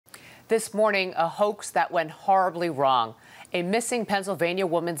This morning, a hoax that went horribly wrong. A missing Pennsylvania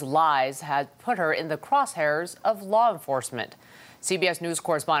woman's lies had put her in the crosshairs of law enforcement. CBS News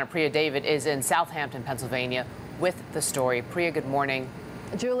correspondent Priya David is in Southampton, Pennsylvania, with the story. Priya, good morning.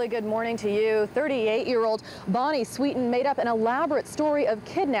 Julie, good morning to you. 38-year-old Bonnie Sweeten made up an elaborate story of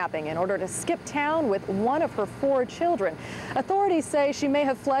kidnapping in order to skip town with one of her 4 children. Authorities say she may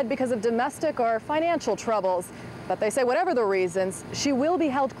have fled because of domestic or financial troubles. But they say whatever the reasons, she will be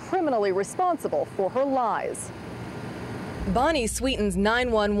held criminally responsible for her lies. Bonnie Sweeten's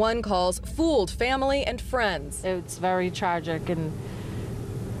 911 calls fooled family and friends. It's very tragic, and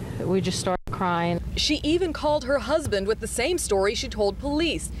we just started crying. She even called her husband with the same story she told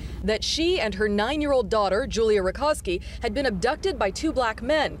police, that she and her 9-year-old daughter, Julia Rakowski, had been abducted by 2 black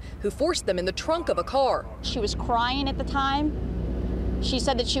men who forced them in the trunk of a car. She was crying at the time. She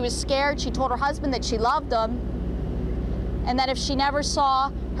said that she was scared. She told her husband that she loved him, and that if she never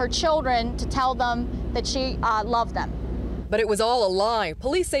saw her children, to tell them that she loved them. But it was all a lie.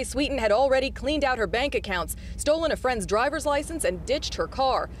 Police say Sweeten had already cleaned out her bank accounts, stolen a friend's driver's license, and ditched her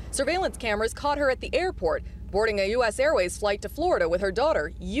car. Surveillance cameras caught her at the airport, boarding a U.S. Airways flight to Florida with her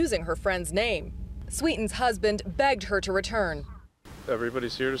daughter, using her friend's name. Sweeten's husband begged her to return.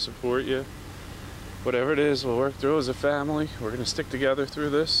 Everybody's here to support you. Whatever it is, we'll work through as a family. We're going to stick together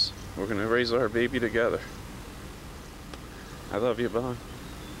through this. We're going to raise our baby together. I love you, Bon.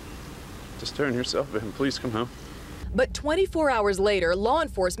 Just turn yourself in. Please come home. But 24 hours later, law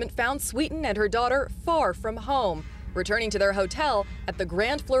enforcement found Sweeten and her daughter far from home, returning to their hotel at the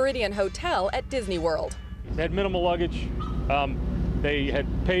Grand Floridian Hotel at Disney World. They had minimal luggage. They had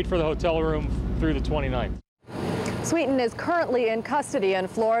paid for the hotel room through the 29th. Sweeten is currently in custody in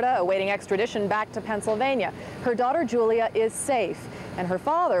Florida, awaiting extradition back to Pennsylvania. Her daughter, Julia, is safe, and her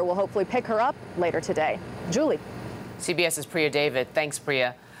father will hopefully pick her up later today. Julie. CBS's Priya David. Thanks,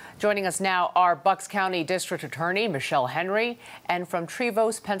 Priya. Joining us now are Bucks County District Attorney Michelle Henry and from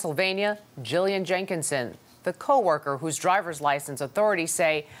Trevose, Pennsylvania, Jillian Jenkinson, the co-worker whose driver's license authorities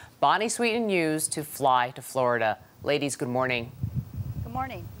say Bonnie Sweeten used to fly to Florida. Ladies, good morning. Good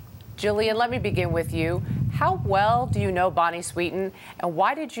morning. Jillian, let me begin with you. How well do you know Bonnie Sweeten, and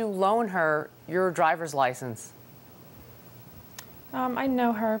why did you loan her your driver's license? I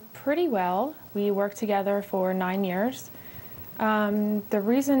know her pretty well. We worked together for 9 years. The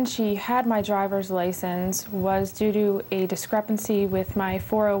reason she had my driver's license was due to a discrepancy with my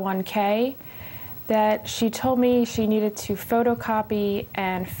 401k that she told me she needed to photocopy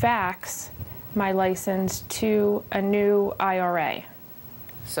and fax my license to a new IRA.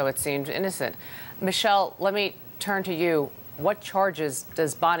 So it seemed innocent. Michelle, let me turn to you. What charges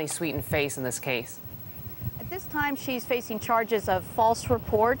does Bonnie Sweeten face in this case? At this time, she's facing charges of false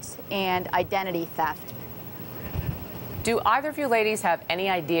reports and identity theft. Do either of you ladies have any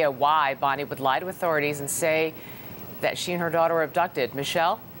idea why Bonnie would lie to authorities and say that she and her daughter were abducted?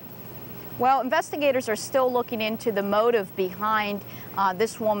 Michelle? Well, investigators are still looking into the motive behind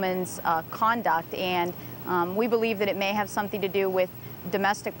this woman's conduct, and we believe that it may have something to do with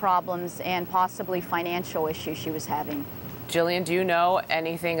domestic problems and possibly financial issues she was having. Jillian, do you know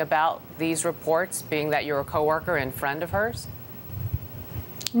anything about these reports, being that you're a coworker and friend of hers?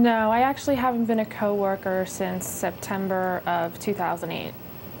 No, I actually haven't been a co-worker since September of 2008.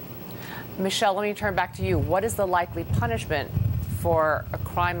 Michelle, let me turn back to you. What is the likely punishment for a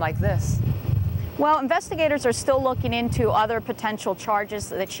crime like this? Well, investigators are still looking into other potential charges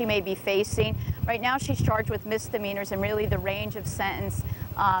that she may be facing. Right now, she's charged with misdemeanors, and really the range of sentence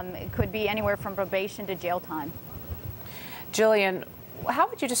could be anywhere from probation to jail time. Jillian, how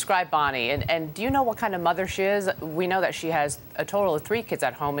would you describe Bonnie? And do you know what kind of mother she is? We know that she has a total of 3 kids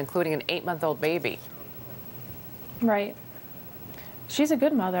at home, including an 8-month-old baby. Right. She's a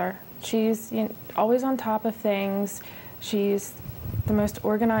good mother. She's always on top of things. She's the most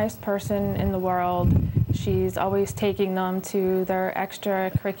organized person in the world. She's always taking them to their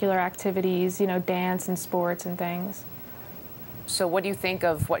extracurricular activities, dance and sports and things. So what do you think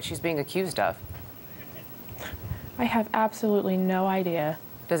of what she's being accused of? I have absolutely no idea.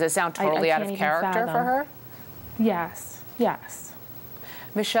 Does it sound totally out of character for her? Yes, yes.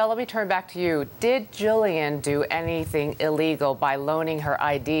 Michelle, let me turn back to you. Did Jillian do anything illegal by loaning her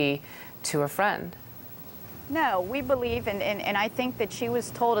ID to a friend? No, we believe, and I think that she was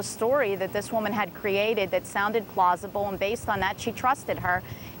told a story that this woman had created that sounded plausible, and based on that, she trusted her.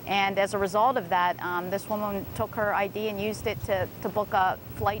 And as a result of that, this woman took her ID and used it to book a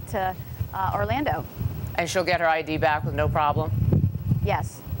flight to Orlando. And she'll get her ID back with no problem?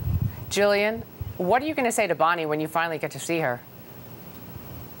 Yes.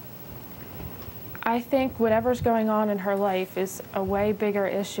 I think whatever's going on in her life is a way bigger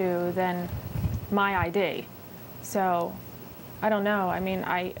issue than my ID. So, I don't know. I mean,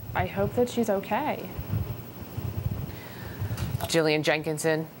 I hope that she's okay. Jillian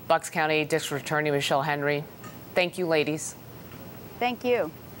Jenkinson, Bucks County District Attorney Michelle Henry. Thank you, ladies. Thank you.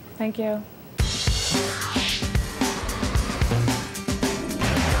 Thank you.